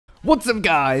What's up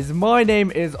guys, my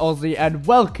name is Ozzy and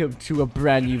welcome to a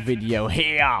brand new video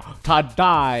here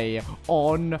today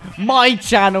on my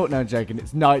channel. No, I'm joking,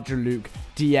 it's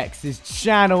NitroLukeDX's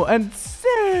channel, and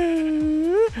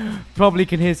so probably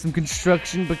can hear some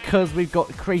construction because we've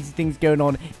got crazy things going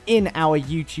on in our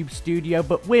YouTube studio,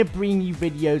 but we're bringing you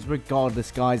videos regardless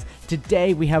guys.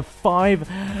 Today we have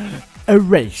 5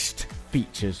 erased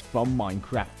features from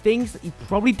Minecraft, things that you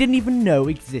probably didn't even know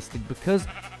existed because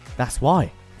that's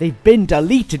why. They've been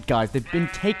deleted, guys. They've been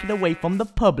taken away from the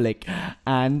public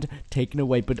and taken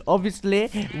away. But obviously,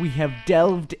 we have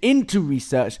delved into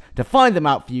research to find them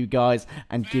out for you guys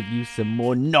and give you some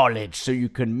more knowledge so you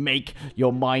can make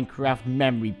your Minecraft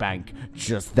memory bank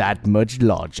just that much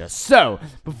larger. So,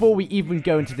 before we even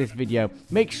go into this video,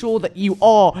 make sure that you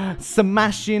are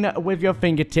smashing with your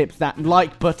fingertips that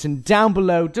like button down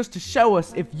below just to show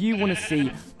us if you want to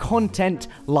see content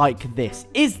like this.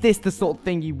 Is this the sort of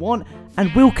thing you want? And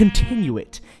we'll continue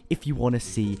it if you want to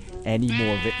see any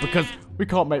more of it, because we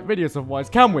can't make videos otherwise,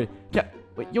 can we? Yeah,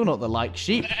 wait, you're not the like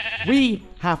sheep. We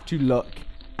have to look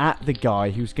at the guy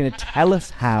who's going to tell us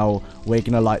how we're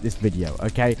going to like this video,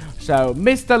 okay? So,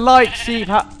 Mr. Like Sheep,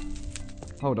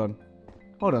 hold on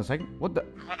a second. What the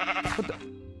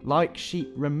like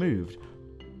sheep removed?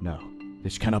 No.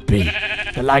 This cannot be.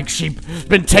 The like sheep's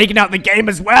been taken out the game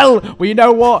as well. Well, you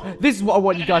know what? This is what I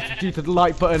want you guys to do to the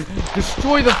like button.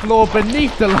 Destroy the floor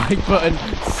beneath the like button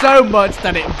so much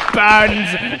that it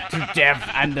burns to death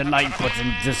and the like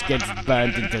button just gets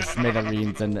burned into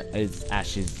smithereens and is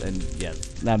ashes. And yes,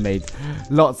 that made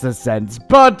lots of sense.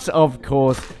 But, of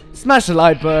course, smash the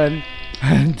like button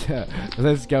and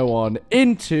let's go on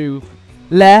into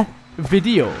the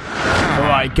video.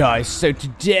 Alright guys, so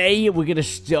today we're gonna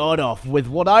start off with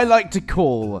what I like to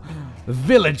call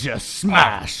Villager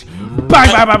Smash. Bang,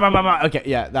 bang, bang, bang, bang, bang. Okay,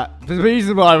 yeah, that's the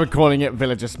reason why we're calling it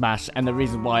Villager Smash, and the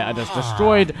reason why I just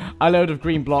destroyed a load of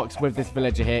green blocks with this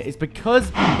villager here is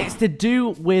because it's to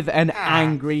do with an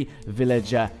angry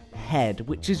villager head,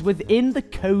 which is within the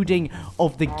coding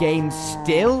of the game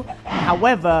still.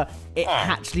 However, it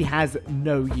actually has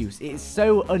no use. It's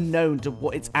so unknown to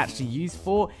what it's actually used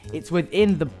for. It's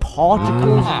within the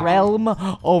particles realm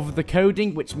of the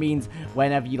coding, which means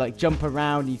whenever you like jump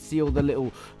around, you see all the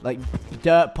little like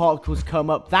dirt particles come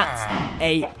up. That's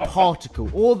a particle.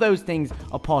 All those things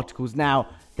are particles. Now,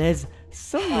 there's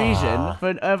some reason,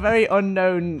 for a very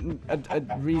unknown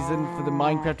reason for the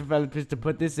Minecraft developers to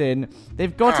put this in.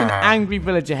 They've got an angry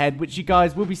villager head, which you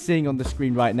guys will be seeing on the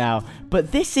screen right now.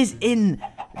 But this is in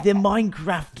the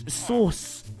Minecraft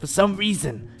source for some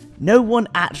reason. No one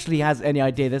actually has any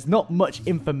idea. There's not much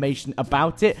information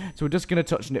about it, so we're just going to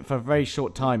touch on it for a very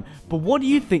short time. But what do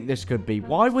you think this could be?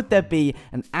 Why would there be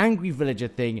an angry villager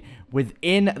thing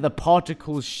within the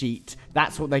particles sheet?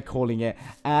 That's what they're calling it.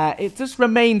 It just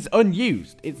remains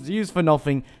unused. It's used for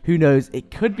nothing. Who knows?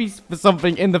 It could be for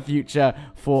something in the future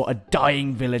for a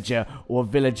dying villager or a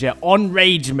villager on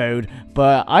rage mode.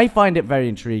 But I find it very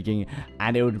intriguing,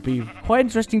 and it would be quite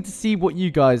interesting to see what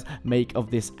you guys make of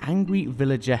this angry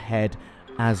villager head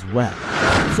as well.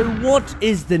 So what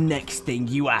is the next thing,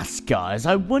 you ask, guys?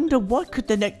 I wonder what could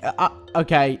the next...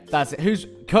 okay, that's it. Who's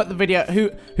cut the video?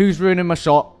 Who's ruining my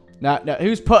shot? No,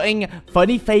 who's putting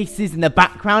funny faces in the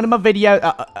background of my video?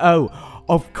 Oh,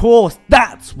 of course,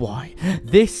 that's why.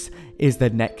 This is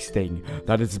the next thing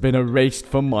that has been erased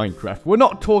from Minecraft. We're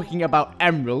not talking about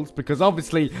emeralds, because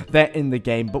obviously they're in the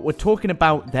game, but we're talking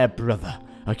about their brother,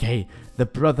 okay? The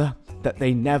brother that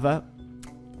they never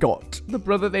got. The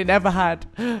brother they never had.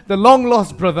 The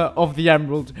long-lost brother of the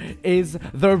emerald is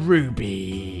the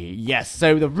ruby. Yes,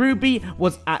 so the ruby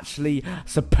was actually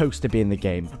supposed to be in the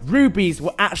game. Rubies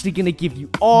were actually going to give you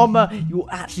armor. You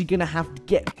were actually going to have to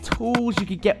get tools. You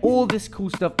could get all this cool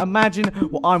stuff. Imagine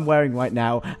what I'm wearing right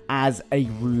now as a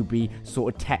ruby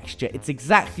sort of texture. It's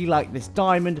exactly like this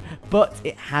diamond, but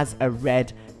it has a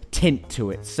red tint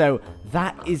to it. So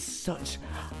that is such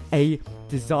a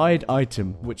desired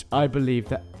item, which I believe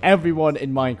that everyone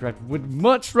in Minecraft would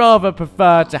much rather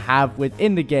prefer to have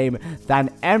within the game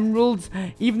than emeralds.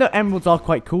 Even though emeralds are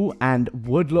quite cool and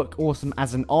would look awesome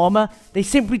as an armor, they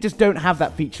simply just don't have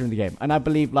that feature in the game. And I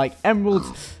believe, like,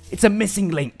 emeralds, it's a missing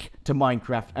link to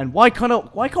Minecraft. And why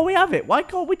can't we have it? Why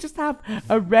can't we just have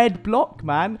a red block,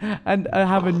 man, and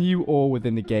have a new ore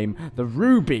within the game? The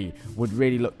ruby would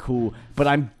really look cool, but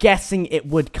I'm guessing it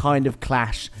would kind of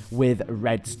clash with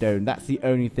redstone. That's the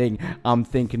only thing I'm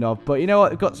thinking of. But you know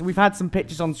what? We've had some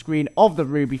pictures on screen of the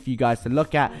ruby for you guys to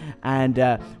look at. And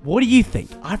what do you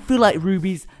think? I feel like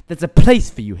rubies, there's a place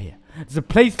for you here. There's a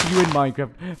place for you in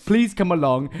Minecraft. Please come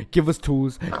along, give us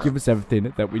tools, give us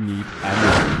everything that we need.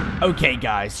 Okay,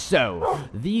 guys, so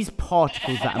these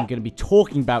particles that I'm going to be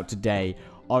talking about today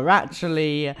are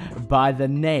actually by the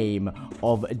name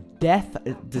of Death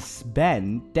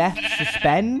Suspend,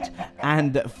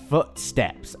 and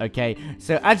Footsteps, okay?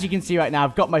 So, as you can see right now,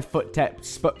 I've got my footstep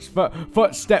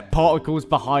particles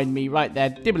behind me right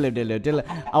there.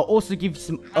 I'll also give you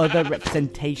some other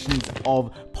representations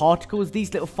of particles.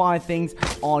 These little fire things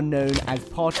are known as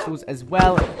particles as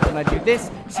well. When I do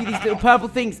this, see these little purple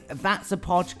things? That's a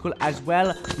particle as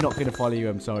well. Not going to follow you,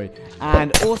 I'm sorry.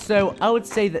 And also, I would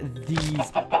say that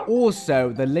these,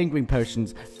 also, the lingering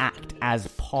potions act as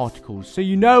particles. So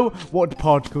you know what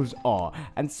particles are.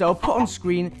 And so I'll put on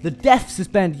screen, the Death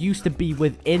Suspend used to be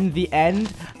within the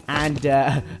end. And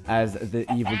as the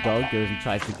evil dog goes and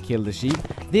tries to kill the sheep,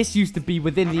 this used to be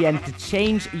within the end to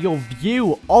change your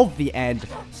view of the end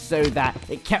so that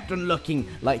it kept on looking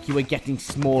like you were getting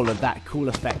smaller, that cool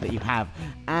effect that you have.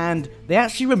 And they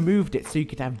actually removed it so you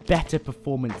could have better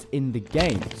performance in the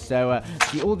game. So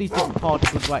see all these different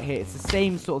particles right here. It's the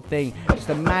same sort of thing. Just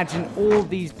imagine all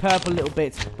these purple little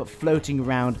bits but floating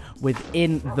around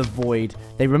within the void.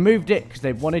 They removed it because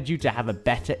they wanted you to have a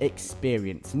better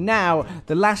experience. Now,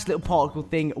 the last little particle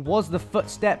thing was the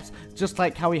footsteps, just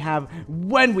like how we have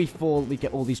when we fall, we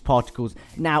get all these particles.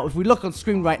 Now, if we look on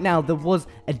screen right now, there was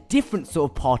a different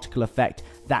sort of particle effect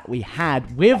that we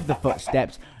had with the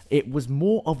footsteps. It was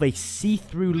more of a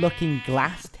see-through looking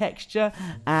glass texture,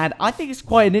 and I think it's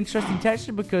quite an interesting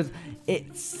texture because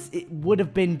it would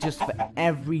have been just for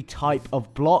every type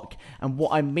of block. And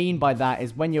what I mean by that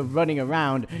is when you're running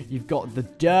around, you've got the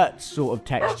dirt sort of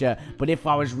texture, but if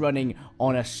I was running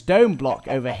on a stone block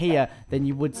over here, then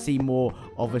you would see more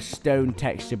of a stone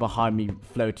texture behind me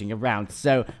floating around.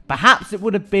 So perhaps it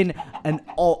would have been an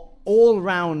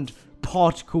all-round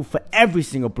particle for every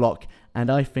single block, and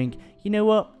I think, you know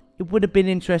what? It would have been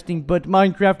interesting, but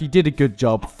Minecraft, you did a good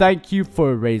job. Thank you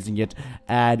for erasing it.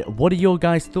 And what are your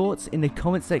guys' thoughts in the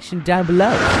comment section down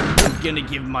below? I'm gonna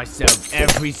give myself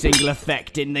every single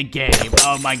effect in the game.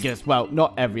 Oh my goodness. Well,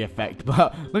 not every effect,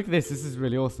 but look at this. This is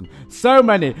really awesome. So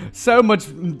many, so much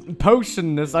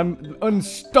potionness. I'm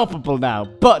unstoppable now.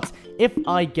 But if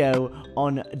I go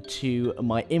on to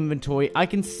my inventory, I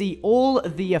can see all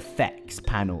the effects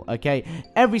panel, okay?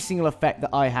 Every single effect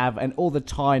that I have and all the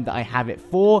time that I have it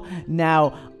for.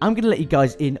 Now, I'm going to let you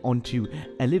guys in onto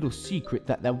a little secret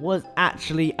that there was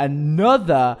actually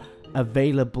another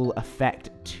available effect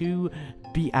to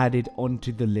be added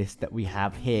onto the list that we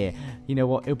have here. You know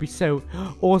what? It would be so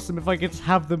awesome if I could just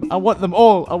have them. I want them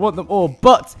all. I want them all.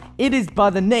 But it is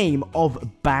by the name of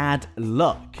Bad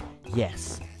Luck.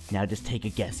 Yes. Now just take a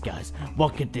guess, guys.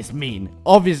 What could this mean?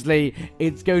 Obviously,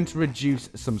 it's going to reduce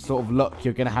some sort of luck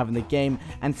you're going to have in the game.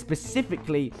 And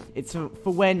specifically, it's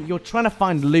for when you're trying to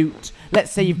find loot. Let's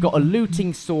say you've got a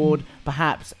looting sword,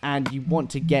 perhaps, and you want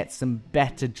to get some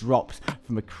better drops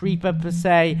from a creeper, per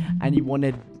se. And you want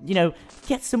to, you know,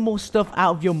 get some more stuff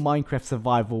out of your Minecraft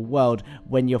survival world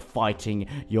when you're fighting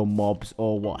your mobs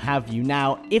or what have you.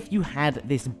 Now, if you had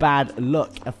this bad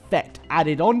luck effect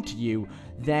added onto you,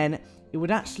 then it would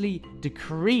actually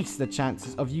decrease the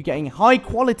chances of you getting high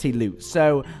quality loot.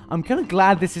 So I'm kind of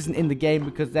glad this isn't in the game,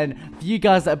 because then for you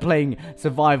guys that are playing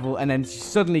survival and then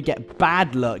suddenly get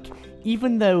bad luck,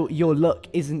 even though your luck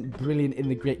isn't brilliant in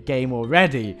the game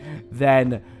already,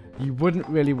 then you wouldn't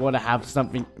really want to have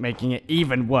something making it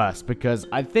even worse, because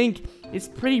I think it's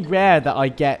pretty rare that I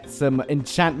get some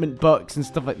enchantment books and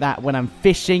stuff like that when I'm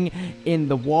fishing in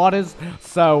the waters.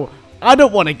 So I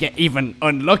don't want to get even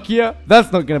unluckier.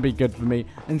 That's not going to be good for me.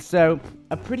 And so,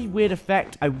 a pretty weird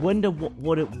effect. I wonder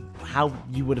how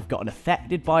you would have gotten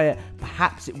affected by it.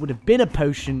 Perhaps it would have been a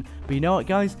potion. But you know what,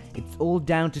 guys? It's all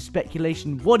down to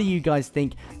speculation. What do you guys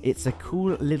think? It's a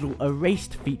cool little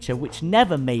erased feature which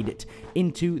never made it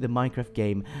into the Minecraft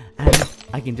game. And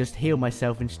I can just heal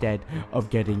myself instead of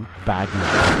getting bad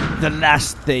luck. The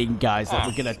last thing, guys, that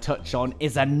we're going to touch on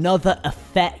is another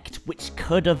effect which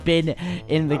could have been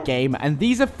in the game. And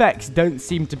these effects don't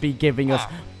seem to be giving us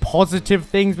positive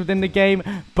things within the game,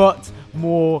 but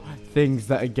more things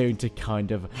that are going to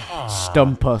kind of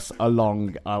stump us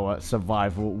along our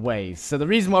survival ways. So the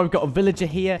reason why we've got a villager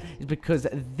here is because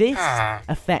this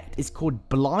effect is called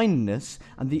blindness,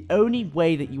 and the only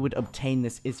way that you would obtain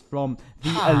this is from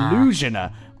the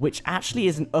illusioner, which actually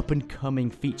is an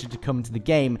up-and-coming feature to come into the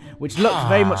game, which looks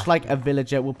very much like a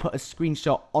villager. We'll put a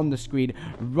screenshot on the screen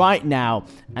right now,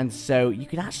 and so you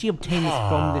can actually obtain this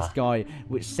from this guy,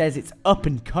 which says it's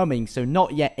up-and-coming, so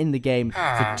not yet in the game,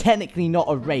 so technically not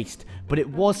erased. released, but it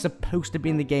was supposed to be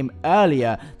in the game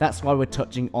earlier. That's why we're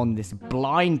touching on this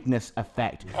blindness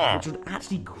effect, which would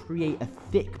actually create a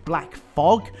thick black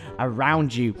fog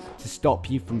around you to stop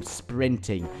you from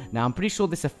sprinting. Now, I'm pretty sure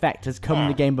this effect has come in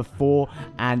the game before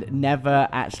and never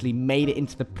actually made it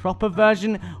into the proper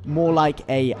version, more like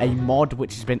a mod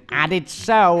which has been added.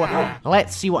 So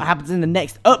let's see what happens in the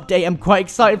next update. I'm quite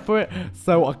excited for it,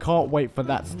 so I can't wait for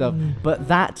that stuff. But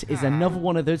that is another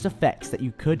one of those effects that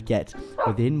you could get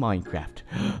within Minecraft.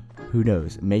 Who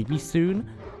knows, maybe soon?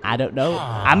 I don't know.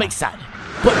 I'm excited.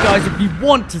 But guys, if you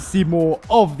want to see more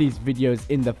of these videos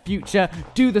in the future,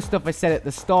 do the stuff I said at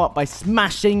the start by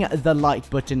smashing the like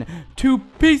button to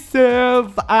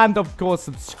pieces. And of course,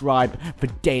 subscribe for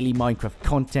daily Minecraft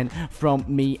content from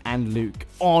me and Luke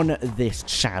on this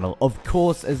channel. Of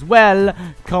course, as well,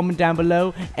 comment down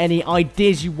below any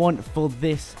ideas you want for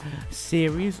this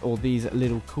series or these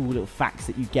little cool little facts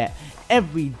that you get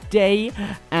every day.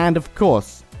 And of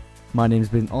course, my name's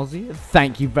been Ozzy.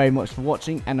 Thank you very much for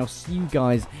watching, and I'll see you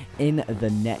guys in the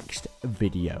next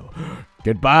video.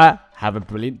 Goodbye. Have a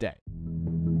brilliant day.